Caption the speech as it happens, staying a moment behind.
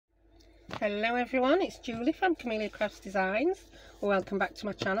Hello everyone, it's Julie from Camelia Crafts Designs. Welcome back to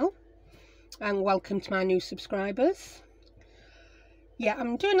my channel and welcome to my new subscribers. Yeah,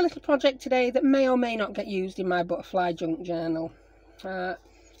 I'm doing a little project today that may or may not get used in my butterfly junk journal.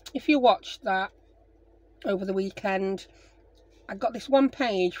 If you watched that over the weekend, I got this one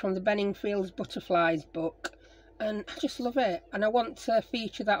page from the Benningfields Butterflies book and I just love it, and I want to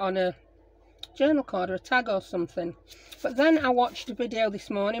feature that on a journal card or a tag or something. But then I watched a video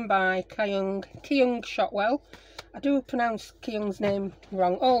this morning by Kyung Shotwell. I do pronounce Kyung's name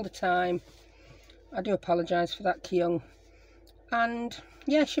wrong all the time. I do apologise for that, Kyung. And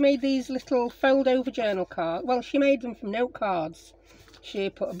yeah, she made these little fold over journal cards. Well, she made them from note cards. She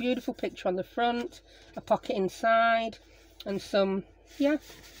put a beautiful picture on the front, a pocket inside, and some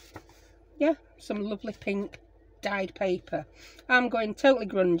some lovely pink dyed paper. I'm going totally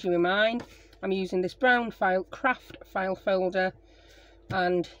grungy with mine. I'm using this brown craft file folder,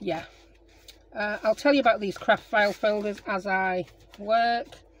 and yeah, I'll tell you about these craft file folders as I work.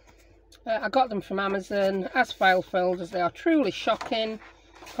 I got them from Amazon as file folders. They are truly shocking,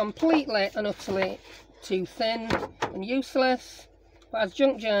 completely and utterly too thin and useless, but as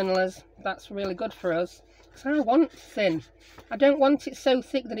junk journalers that's really good for us, because I want thin. I don't want it so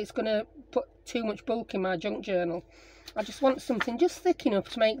thick that it's going to put too much bulk in my junk journal. I just want something just thick enough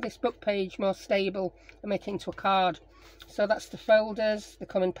to make this book page more stable and make it into a card. So that's the folders. They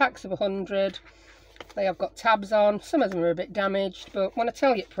come in packs of 100. They have got tabs on. Some of them are a bit damaged, but when I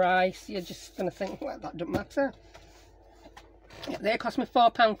tell you price, you're just going to think, well, that doesn't matter. Yeah, they cost me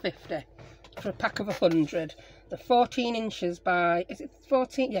 £4.50 for a pack of 100. They're 14 inches by, is it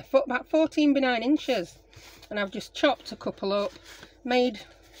 14? Yeah, about 14 by 9 inches. And I've just chopped a couple up, made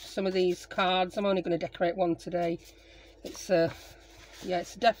some of these cards. I'm only going to decorate one today. It's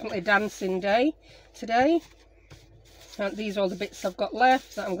it's definitely a dancing day today. And these are all the bits I've got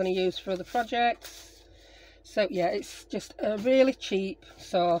left that I'm going to use for other projects. So yeah, it's just a really cheap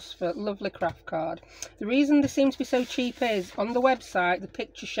source for a lovely craft card. The reason they seem to be so cheap is on the website the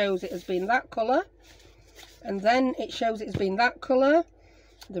picture shows it as being that colour, and then it shows it as being that colour.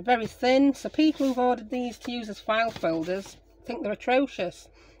 They're very thin, so people who've ordered these to use as file folders think they're atrocious.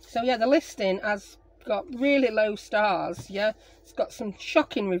 So yeah, the listing has got really low stars. Yeah, it's got some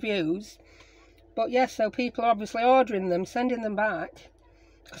shocking reviews, but yeah, so people are obviously ordering them, sending them back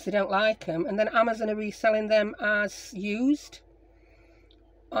because they don't like them, and then Amazon are reselling them as used,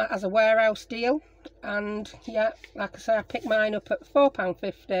 as a warehouse deal. And yeah, like I say, I picked mine up at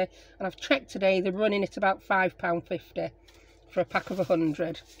 £4.50, and I've checked today they're running at about £5.50 for a pack of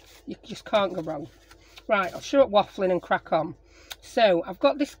 100. You just can't go wrong. Right, I'll shut up waffling and crack on. So I've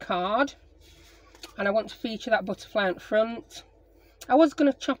got this card and I want to feature that butterfly out front. I was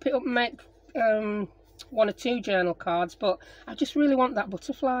going to chop it up and make one or two journal cards, but I just really want that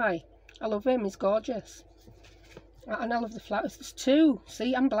butterfly. I love him, he's gorgeous. And I love the flowers. There's two.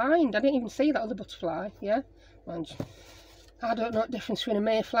 See, I'm blind. I didn't even see that other butterfly. Yeah, I don't know what difference between a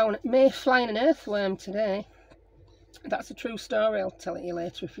mayfly and an earthworm today. That's a true story. I'll tell it you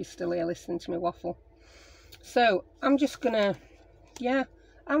later if you're still here listening to me waffle. So I'm just gonna, yeah,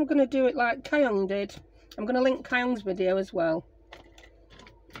 I'm gonna do it like Kyung did. I'm gonna link Kyung's video as well.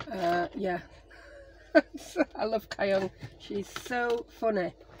 Yeah, I love Kyung. She's so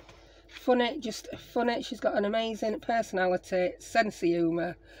funny, just funny. She's got an amazing personality, sense of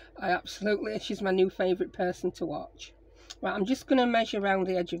humour. She's my new favourite person to watch. Right, I'm just gonna measure around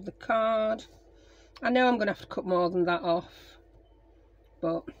the edge of the card. I know I'm gonna have to cut more than that off,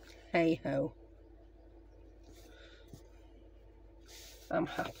 but hey ho. I'm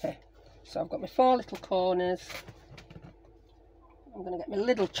happy. So I've got my 4 little corners. I'm going to get my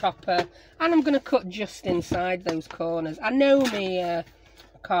little chopper and I'm going to cut just inside those corners. I know my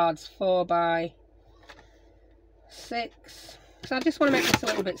card's 4 by 6, so I just want to make this a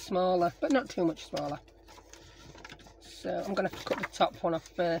little bit smaller, but not too much smaller. So I'm going to have to cut the top one off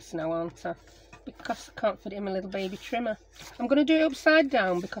first now, aren't I? Because I can't fit it in my little baby trimmer. I'm going to do it upside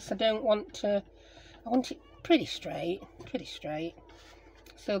down because I don't want to, I want it pretty straight,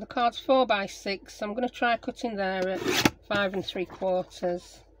 So the card's 4 by 6, so I'm going to try cutting there at 5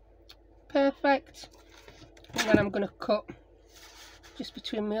 3/4. Perfect. And then I'm going to cut just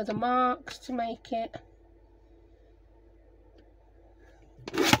between my other marks to make it.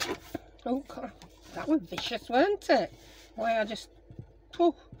 Oh God, that was vicious, weren't it? Why I just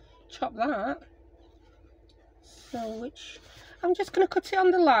chop that. So I'm just going to cut it on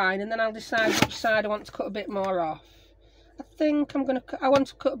the line, and then I'll decide which side I want to cut a bit more off. I think I want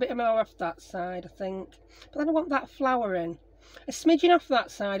to cut a bit more off that side, I think. But then I want that flower in. A smidgen off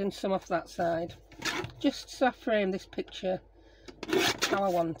that side and some off that side. Just so I frame this picture how I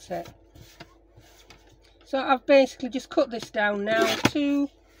want it. So I've basically just cut this down now to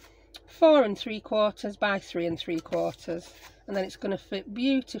 4 3/4 by 3 3/4, and then it's going to fit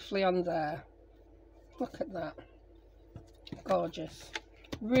beautifully on there. Look at that, gorgeous.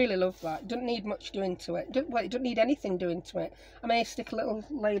 Really love that. Doesn't need much doing to it. Well, it doesn't need anything doing to it. I may stick a little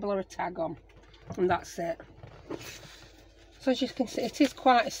label or a tag on, and that's it. So as you can see, it is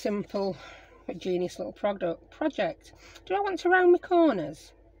quite a simple but genius little project. Do I want to round my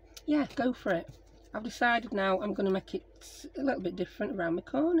corners? Yeah, go for it. I've decided now I'm going to make it a little bit different around my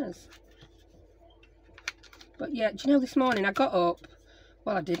corners. But yeah, do you know, this morning I got up,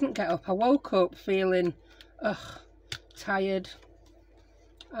 well, I didn't get up, I woke up feeling tired.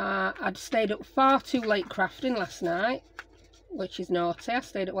 I'd stayed up far too late crafting last night, which is naughty. I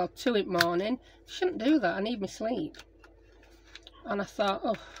stayed up, well, 2 in the morning. Shouldn't do that, I need my sleep. And I thought,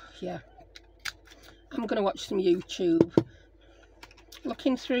 oh yeah, I'm going to watch some YouTube.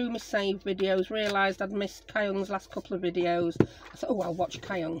 Looking through my saved videos, realised I'd missed Kyung's last couple of videos. I thought, oh, I'll watch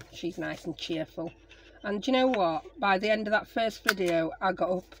Kyung, she's nice and cheerful. And do you know what? By the end of that first video, I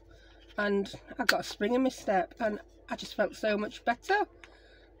got up and I got a spring in my step, and I just felt so much better.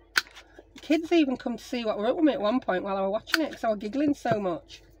 Kids even come to see what were up with me at one point while I was watching it, because I was giggling so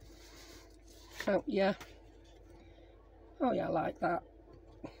much. Oh, yeah. Oh, yeah, I like that.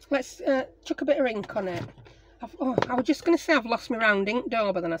 Let's chuck a bit of ink on it. I was just going to say I've lost my round ink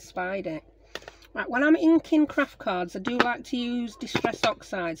daub, but then I spied it. Right, when I'm inking craft cards, I do like to use Distress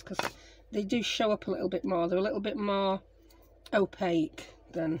Oxides, because they do show up a little bit more. They're a little bit more opaque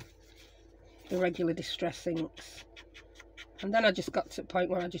than the regular Distress inks. And then I just got to the point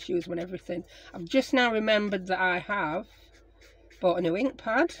where I just use them on everything. I've just now remembered that I have bought a new ink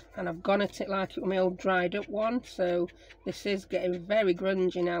pad, and I've gone at it like it was my old dried up one. So this is getting very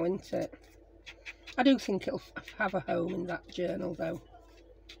grungy now, isn't it? I do think it'll have a home in that journal though.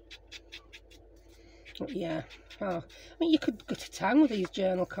 But yeah, oh, I mean, you could go to town with these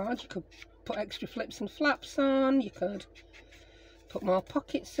journal cards. You could put extra flips and flaps on, you could put more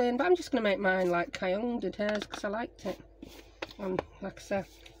pockets in, but I'm just going to make mine like Kyung did hers, because I liked it. And like I said,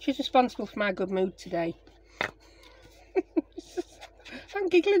 she's responsible for my good mood today. I'm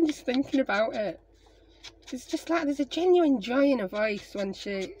giggling just thinking about it. It's just like there's a genuine joy in her voice when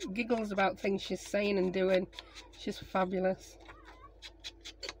she giggles about things she's saying and doing. She's fabulous.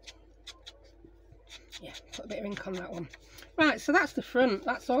 Yeah, put a bit of ink on that one. Right, so that's the front.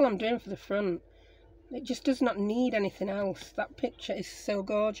 That's all I'm doing for the front. It just does not need anything else. That picture is so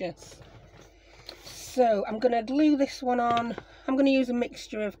gorgeous. So I'm going to glue this one on. I'm going to use a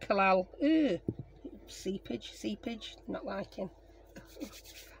mixture of Kalal. Seepage, not liking.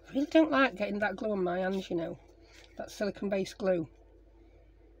 I really don't like getting that glue on my hands, you know. That silicone based glue.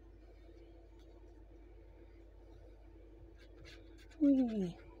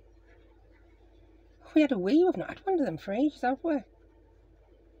 Whee. We had a wee, we've not had one of them for ages, have we?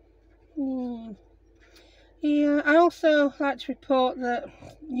 Yeah, I also like to report that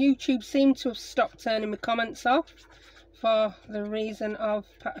YouTube seemed to have stopped turning my comments off for the reason of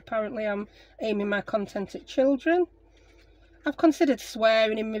apparently I'm aiming my content at children. I've considered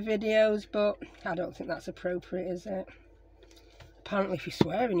swearing in my videos, but I don't think that's appropriate, is it? Apparently if you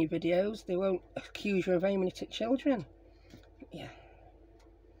swear in your videos, they won't accuse you of aiming it at children. Yeah.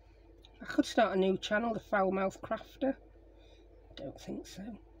 I could start a new channel, the Foul Mouth Crafter. Don't think so.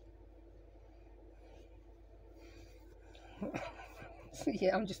 So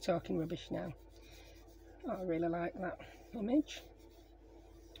yeah, I'm just talking rubbish now. Oh, I really like that image.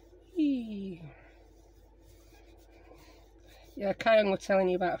 Eee. Yeah, Kyung was telling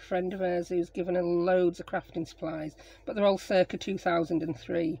you about a friend of hers who's given her loads of crafting supplies, but they're all circa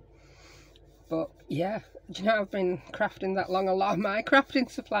 2003. But yeah, do you know, I've been crafting that long. A lot of my crafting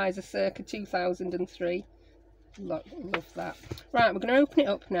supplies are circa 2003. Love that. Right, we're going to open it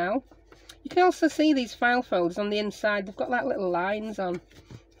up now. You can also see these file folders on the inside. They've got like little lines on.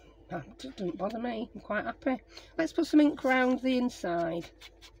 That doesn't bother me. I'm quite happy. Let's put some ink around the inside.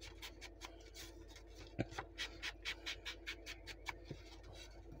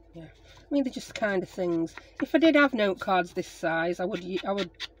 Yeah, I mean, they're just the kind of things. If I did have note cards this size, I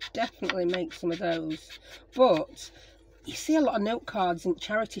would definitely make some of those. But you see a lot of note cards in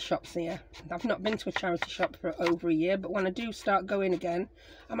charity shops here. I've not been to a charity shop for over a year, but when I do start going again,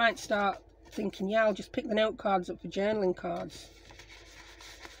 I might start thinking, yeah, I'll just pick the note cards up for journaling cards.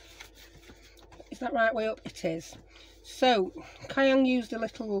 Is that right way up? It is. So Kyung used a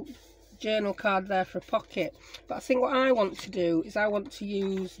little journal card there for a pocket, but I think what I want to do is I want to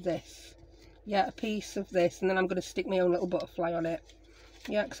use this. Yeah, a piece of this, and then I'm going to stick my own little butterfly on it.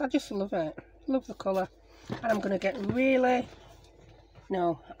 Yeah, because I just love it. Love the colour. And I'm going to get really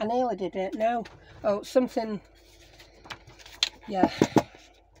No, I nearly did it. No. Oh, something. Yeah.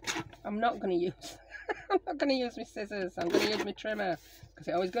 I'm not going to use. I'm not going to use my scissors. I'm going to use my trimmer because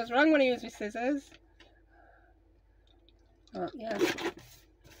it always goes wrong when I use my scissors. Oh, yeah.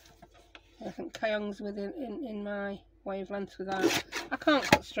 I think Kyungs within in my wavelength with that. I can't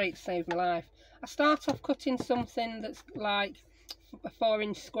cut straight to save my life. I start off cutting something that's like a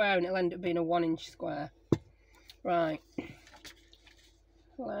 4-inch square and it'll end up being a 1-inch square. Right.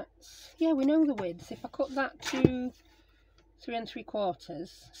 Yeah, we know the width. If I cut that to 3 3/4,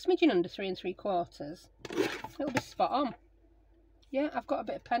 smidgen under 3 3/4, it'll be spot on. Yeah, I've got a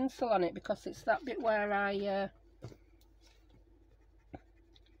bit of pencil on it because it's that bit where I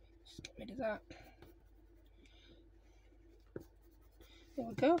just get rid of that. There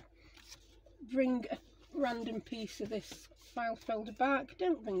we go. Bring a random piece of this file folder back.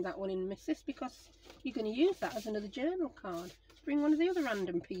 Don't bring that one in, missus, because you're going to use that as another journal card. Bring one of the other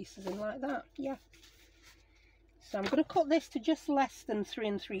random pieces in like that. Yeah. So I'm going to cut this to just less than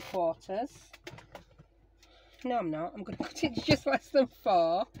 3 3/4. No, I'm not. I'm going to cut it to just less than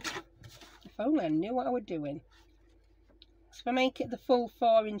 4. If only I knew what I was doing. So if I make it the full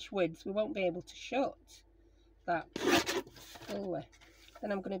 4-inch width, we won't be able to shut that full way.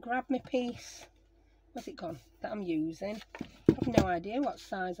 Then I'm going to grab my piece. Where's it gone? That I'm using. I have no idea what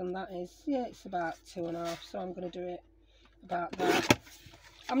size on that is. Yeah, it's about 2.5, so I'm going to do it about that.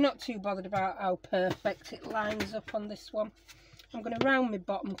 I'm not too bothered about how perfect it lines up on this one. I'm going to round my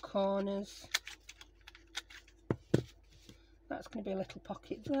bottom corners. That's going to be a little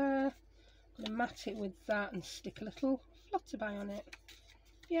pocket there. I'm going to mat it with that and stick a little flutterby on it.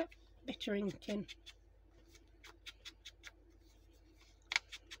 Yep, bitter inking.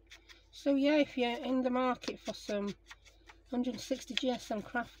 So yeah, if you're in the market for some 160 GSM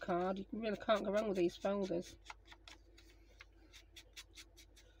craft card, you really can't go wrong with these folders.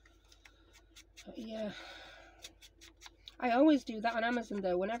 But yeah, I always do that on Amazon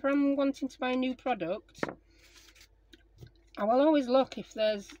though. Whenever I'm wanting to buy a new product, I will always look if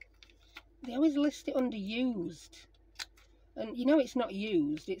there's, they always list it under used. And you know it's not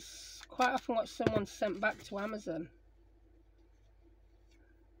used, it's quite often what someone sent back to Amazon.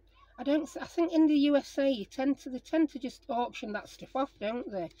 I think in the USA they tend to just auction that stuff off,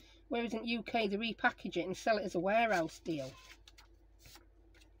 don't they? Whereas in UK they repackage it and sell it as a warehouse deal.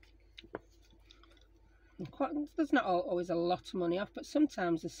 There's not always a lot of money off, but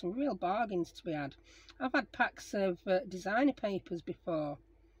sometimes there's some real bargains to be had. I've had packs of designer papers before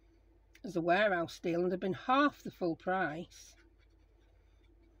as a warehouse deal and they've been half the full price.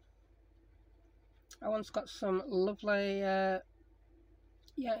 I once got some lovely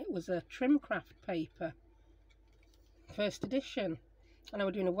yeah, it was a trim craft paper, first edition, and I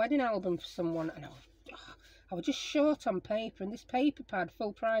was doing a wedding album for someone, and I was just short on paper, and this paper pad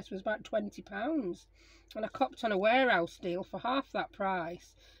full price was about £20, and I copped on a warehouse deal for half that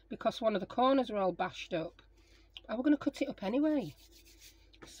price because one of the corners were all bashed up. I was going to cut it up anyway,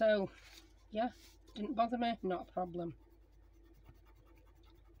 so yeah, didn't bother me, not a problem.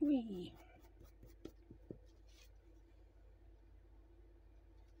 Whee.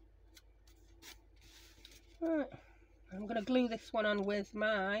 Right, I'm going to glue this one on with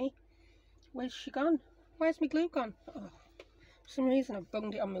my, where's she gone? Where's my glue gone? Oh, for some reason I've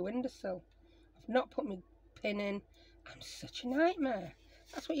bunged it on my windowsill. I've not put my pin in. I'm such a nightmare.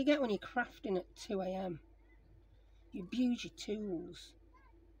 That's what you get when you're crafting at 2 AM. You abuse your tools.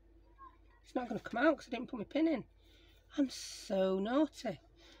 It's not going to come out because I didn't put my pin in. I'm so naughty.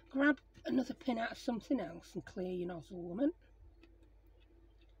 Grab another pin out of something else and clear your nozzle, woman.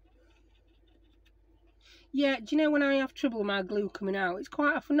 Yeah, do you know when I have trouble with my glue coming out, it's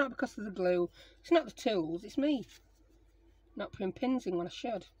quite often not because of the glue, it's not the tools, it's me not putting pins in when I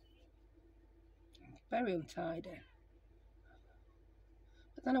should. Very untidy.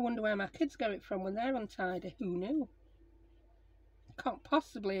 But then I wonder where my kids get it from when they're untidy. Who knew? Can't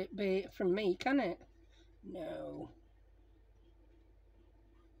possibly be from me, can it? No.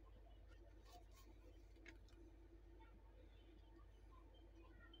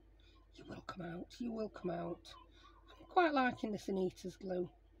 You will come out, you will come out. I'm quite liking this Anita's glue.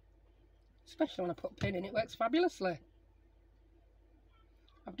 Especially when I put a pin in, it works fabulously.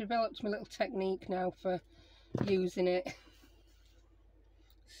 I've developed my little technique now for using it.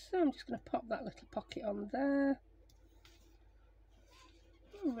 So I'm just going to pop that little pocket on there.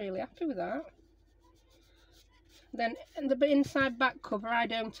 I'm really happy with that. Then in the inside back cover, I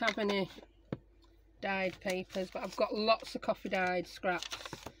don't have any dyed papers, but I've got lots of coffee dyed scraps.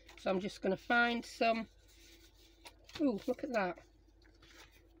 So I'm just going to find some. Ooh, look at that.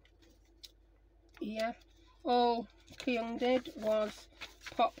 Yeah, all Kyung did was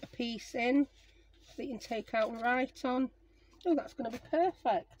pop a piece in that you can take out and write on. Oh, that's going to be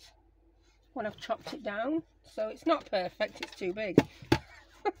perfect when I've chopped it down. So it's not perfect, it's too big.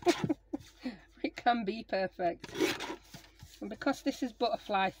 It can be perfect. And because this is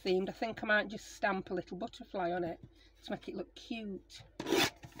butterfly themed, I think I might just stamp a little butterfly on it to make it look cute. I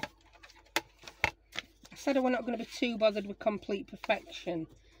said I was not going to be too bothered with complete perfection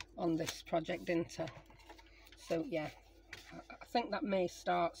on this project, didn't I? So yeah, I think that may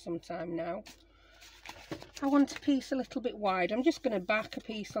start sometime now. I want a piece a little bit wide. I'm just going to back a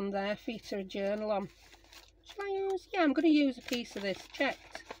piece on there for you to journal on. Shall I use? Yeah, I'm going to use a piece of this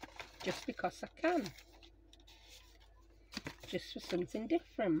checked, just because I can. Just for something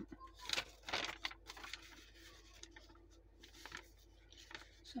different.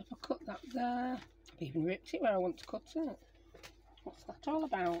 So if I cut that there, I've even ripped it where I want to cut it. What's that all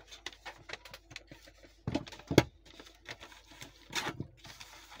about?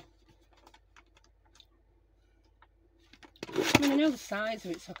 I mean, I know the size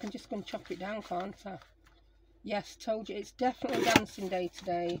of it, so I can just go and chop it down, can't I? Yes, told you, it's definitely dancing day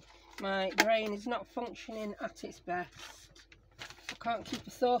today. My brain is not functioning at its best. I can't keep a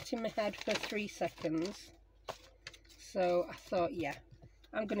thought in my head for 3 seconds. So I thought, yeah,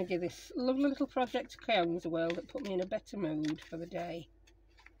 I'm going to give this lovely little project to Kyung's World that put me in a better mood for the day.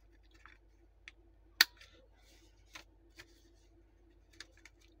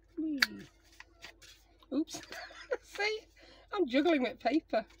 Whee. Oops. See, I'm juggling with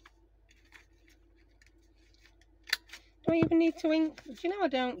paper. Do I even need to ink? Do you know I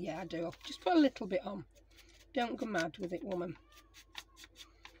don't? Yeah, I do. I'll just put a little bit on. Don't go mad with it, woman.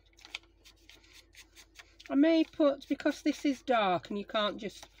 I may put, because this is dark and you can't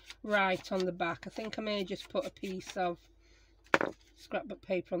just write on the back, I think I may just put a piece of scrapbook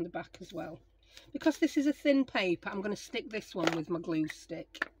paper on the back as well. Because this is a thin paper, I'm going to stick this one with my glue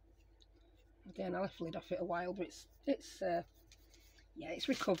stick. Again, I left the lid off it a while, but yeah, it's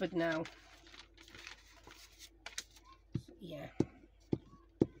recovered now. Yeah. I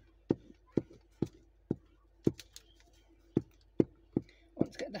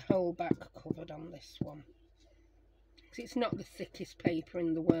want to get the whole back covered on this one, because it's not the thickest paper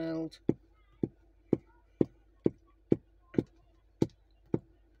in the world.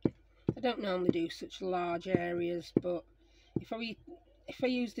 I don't normally do such large areas, but if I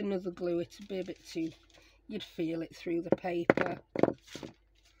used another glue, it'd be a bit too, you'd feel it through the paper.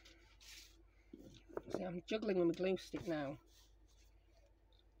 See, I'm juggling with my glue stick now.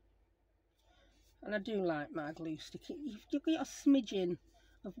 And I do like my glue stick. You've got a smidgen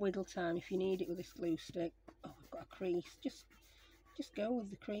of wiggle time if you need it with this glue stick. Oh, I've got a crease. Just go with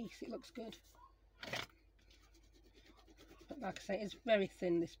the crease. It looks good. But like I say, it's very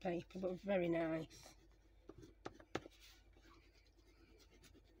thin, this paper, but very nice.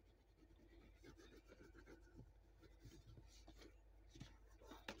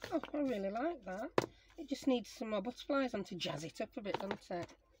 Oh, I really like that. It just needs some more butterflies on to jazz it up a bit, doesn't it?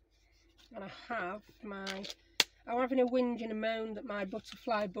 And I have I'm having a whinge and a moan that my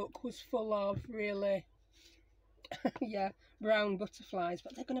butterfly book was full of really, yeah, brown butterflies,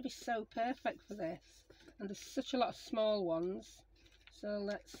 but they're going to be so perfect for this. And there's such a lot of small ones. So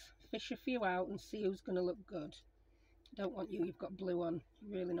let's fish a few out and see who's going to look good. I don't want you've got blue on.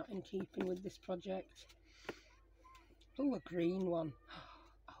 You're really not in keeping with this project. Oh, a green one.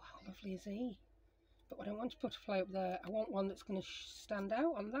 Oh, how lovely is he? But I don't want a butterfly up there. I want one that's going to stand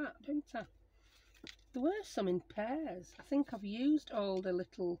out on that, don't I? There were some in pairs. I think I've used all the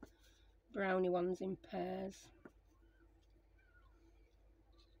little brownie ones in pairs.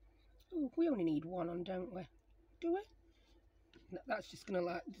 Oh, we only need one on, don't we? Do we? That's just going to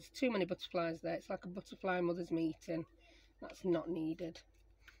like, there's too many butterflies there. It's like a butterfly mother's meeting. That's not needed.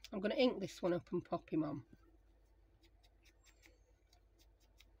 I'm going to ink this one up and pop him on.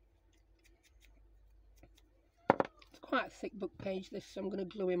 It's quite a thick book page this, so I'm going to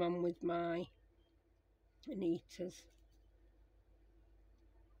glue him on with my Anita's.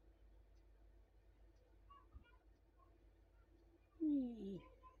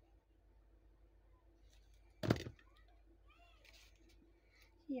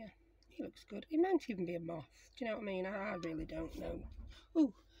 Yeah, he looks good. It might even be a moth. Do you know what I mean? I really don't know.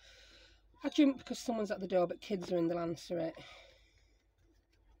 Oh, I jumped because someone's at the door, but kids are in the lanceret.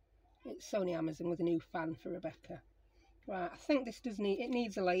 It's Sony Amazon with a new fan for Rebecca. Right, I think this does need, it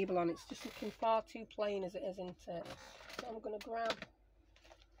needs a label on. It's just looking far too plain as it is, isn't it? So I'm going to grab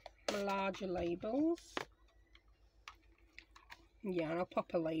my larger labels. Yeah, and I'll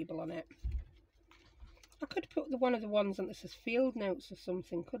pop a label on it. I could put one of the ones on that says field notes or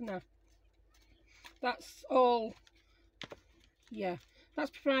something, couldn't I? That's all Yeah,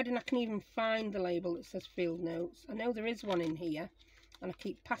 that's providing I can even find the label that says field notes. I know there is one in here, and I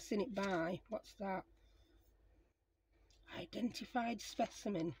keep passing it by. What's that? Identified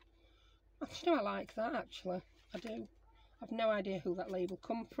specimen. You know, I like that, actually. I do. I've no idea who that label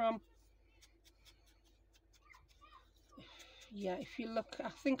come from. Yeah, if you look, I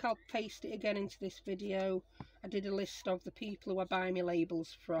think I'll paste it again into this video. I did a list of the people who I buy my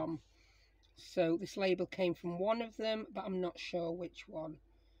labels from. So this label came from one of them, but I'm not sure which one,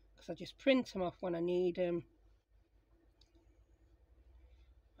 because I just print them off when I need them.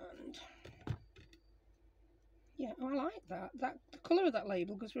 And yeah, I like that. The colour of that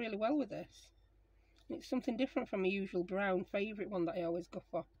label goes really well with this. It's something different from my usual brown favourite one that I always go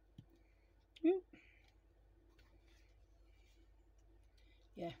for. Ooh.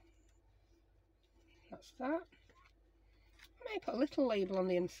 Yeah, that's that. I may put a little label on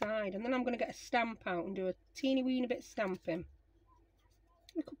the inside, and then I'm going to get a stamp out and do a teeny weeny bit of stamping.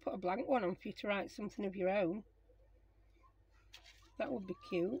 We could put a blank one on for you to write something of your own. That would be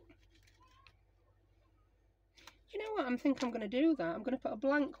cute. You know what? I think I'm going to do that. I'm going to put a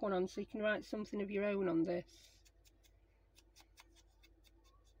blank one on so you can write something of your own on this.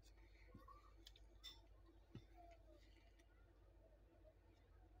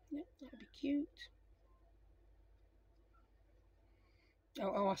 Yeah, that'd be cute.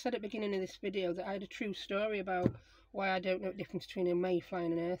 Oh, I said at the beginning of this video that I had a true story about why I don't know the difference between a mayfly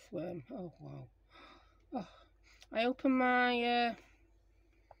and an earthworm. Oh, wow. Oh, I opened my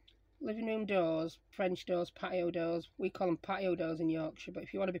living room doors, French doors, patio doors. We call them patio doors in Yorkshire, but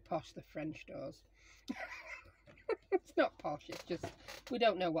if you want to be posh, they're French doors. It's not posh, it's just, we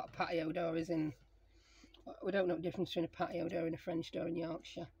don't know what a patio door is in, we don't know the difference between a patio door and a French door in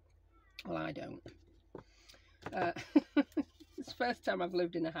Yorkshire. Well, I don't. It's the first time I've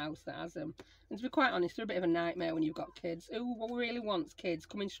lived in a house that has them. And to be quite honest, they're a bit of a nightmare when you've got kids. Who really wants kids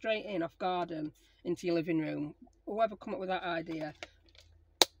coming straight in off garden into your living room? Whoever come up with that idea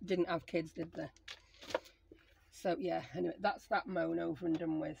didn't have kids, did they? So yeah, anyway, that's that mown over and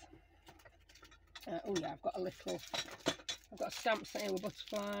done with. Oh yeah, I've got a stamp set here with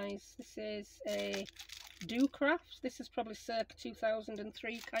butterflies. This is a Do Crafts. This is probably circa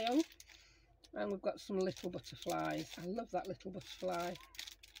 2003 Kyung. And we've got some little butterflies. I love that little butterfly.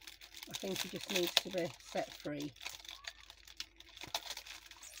 I think he just needs to be set free.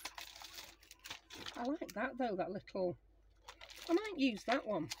 I like that though, that little, I might use that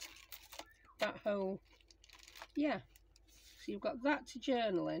one. That whole, yeah. So you've got that to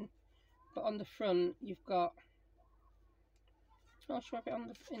journal in, but on the front you've got, oh, should I have it on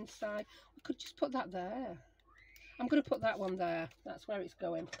the inside? We could just put that there. I'm going to put that one there. That's where it's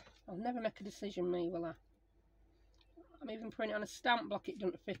going. I'll never make a decision, me, will I? I'm even putting it on a stamp block it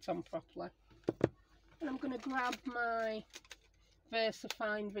doesn't fit on properly. And I'm going to grab my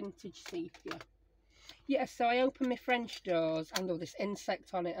VersaFine Vintage Sepia. Yeah, so I opened my French doors and there was this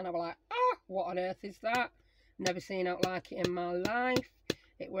insect on it, and I was like, ah, what on earth is that? Never seen out like it in my life.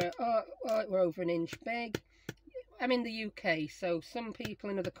 It were, it were over an inch big. I'm in the UK, so some people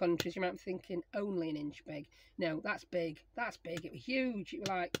in other countries, you might be thinking only an inch big. No, that's big. That's big. It was huge. It was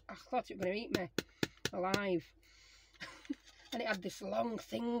like, I thought it was going to eat me alive. And it had this long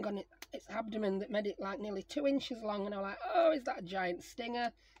thing on its abdomen that made it like nearly 2 inches long. And I was like, oh, is that a giant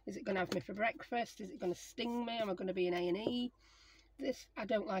stinger? Is it going to have me for breakfast? Is it going to sting me? Am I going to be in A&E? I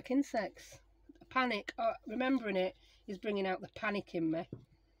don't like insects. Panic, remembering it is bringing out the panic in me.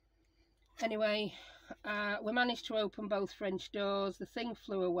 Anyway, we managed to open both French doors. The thing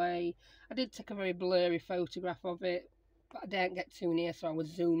flew away. I did take a very blurry photograph of it, but I didn't get too near, so I was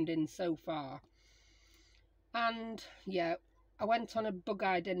zoomed in so far. And yeah, I went on a bug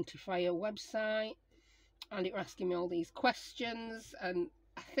identifier website and it was asking me all these questions, and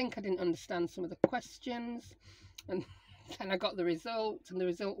I think I didn't understand some of the questions, and then I got the result, and the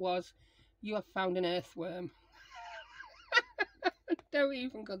result was, you have found an earthworm. Don't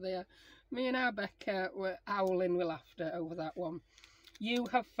even go there. Me and our Becca were howling with laughter over that one. You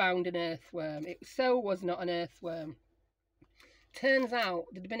have found an earthworm. It so was not an earthworm. Turns out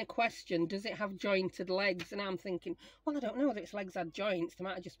there'd been a question, does it have jointed legs? And I'm thinking, well, I don't know whether its legs had joints. They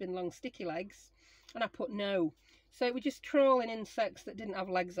might have just been long sticky legs. And I put no. So it was just trawling insects that didn't have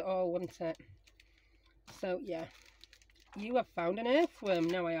legs at all, wasn't it? So yeah, you have found an earthworm.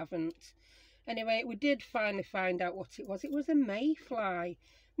 No, I haven't. Anyway, we did finally find out what it was. It was a mayfly.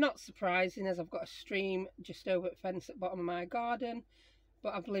 Not surprising, as I've got a stream just over the fence at the bottom of my garden.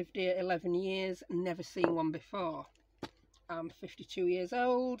 But I've lived here 11 years, never seen one before. I'm 52 years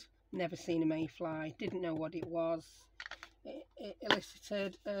old, never seen a mayfly, didn't know what it was. It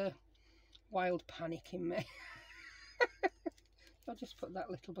elicited a wild panic in me. I'll just put that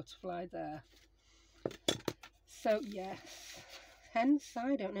little butterfly there. So yes, hence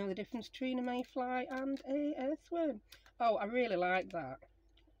I don't know the difference between a mayfly and a earthworm. Oh, I really like that.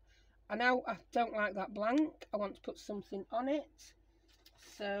 I know I don't like that blank. I want to put something on it.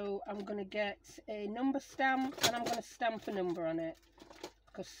 So I'm going to get a number stamp and I'm going to stamp a number on it.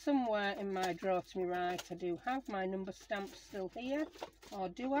 Because somewhere in my drawer to my right I do have my number stamp still here. Or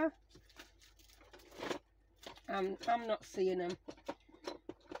do I? I'm not seeing them.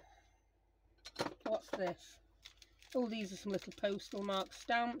 What's this? Oh, these are some little postal mark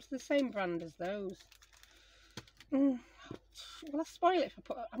stamps. The same brand as those. Will I spoil it if I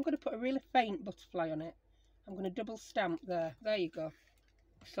put... I'm going to put a really faint butterfly on it. I'm going to double stamp there. There you go.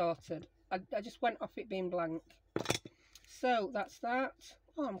 Sorted. I just went off it being blank. So that's that.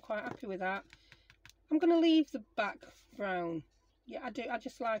 Oh, I'm quite happy with that. I'm going to leave the back brown. Yeah, I do. I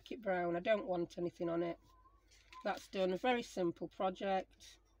just like it brown. I don't want anything on it. That's done. A very simple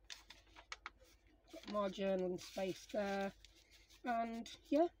project. Got more journaling space there. And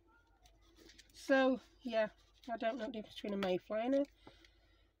yeah. So yeah, I don't know the difference between a mayfly and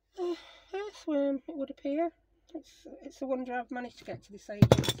a earthworm, it would appear. It's a wonder I've managed to get to this age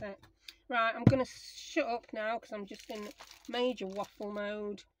of set. Right, I'm going to shut up now because I'm just in major waffle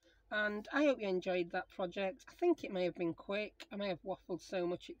mode. And I hope you enjoyed that project. I think it may have been quick. I may have waffled so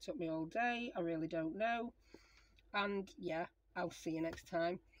much it took me all day. I really don't know. And yeah, I'll see you next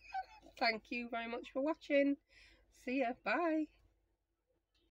time. Thank you very much for watching. See ya. Bye.